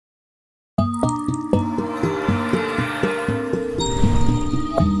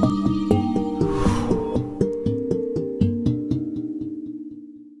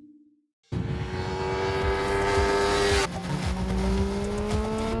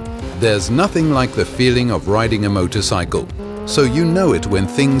There's nothing like the feeling of riding a motorcycle, so you know it when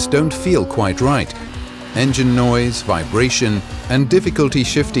things don't feel quite right. Engine noise, vibration, and difficulty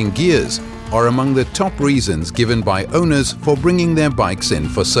shifting gears are among the top reasons given by owners for bringing their bikes in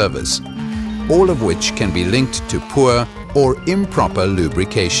for service, all of which can be linked to poor or improper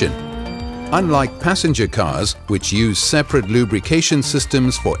lubrication. Unlike passenger cars, which use separate lubrication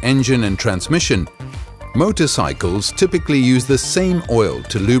systems for engine and transmission, motorcycles typically use the same oil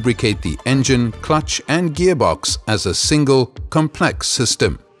to lubricate the engine, clutch and gearbox as a single, complex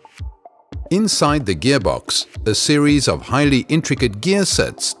system. Inside the gearbox, a series of highly intricate gear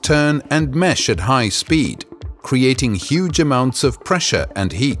sets turn and mesh at high speed, creating huge amounts of pressure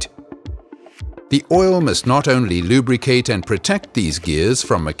and heat. The oil must not only lubricate and protect these gears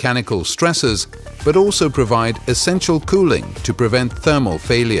from mechanical stresses, but also provide essential cooling to prevent thermal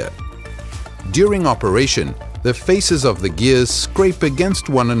failure. During operation, the faces of the gears scrape against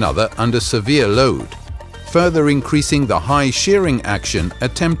one another under severe load, further increasing the high shearing action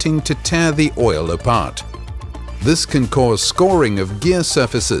attempting to tear the oil apart. This can cause scoring of gear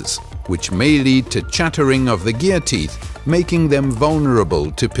surfaces, which may lead to chattering of the gear teeth, making them vulnerable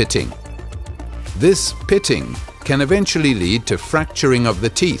to pitting. This pitting can eventually lead to fracturing of the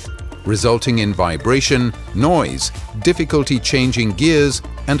teeth, resulting in vibration, noise, difficulty changing gears,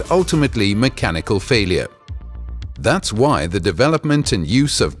 and ultimately mechanical failure. That's why the development and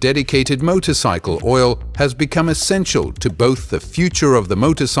use of dedicated motorcycle oil has become essential to both the future of the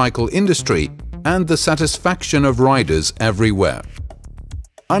motorcycle industry and the satisfaction of riders everywhere.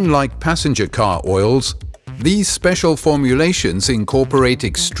 Unlike passenger car oils, these special formulations incorporate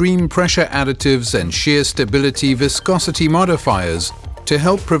extreme pressure additives and shear stability viscosity modifiers to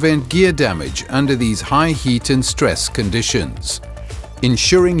help prevent gear damage under these high heat and stress conditions,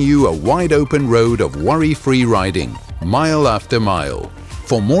 ensuring you a wide-open road of worry-free riding, mile after mile.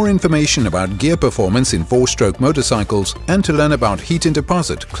 For more information about gear performance in 4-stroke motorcycles and to learn about heat and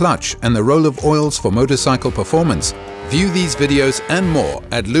deposit, clutch and the role of oils for motorcycle performance, view these videos and more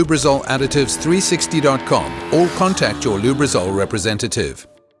at lubrizoladditives360.com or contact your Lubrizol representative.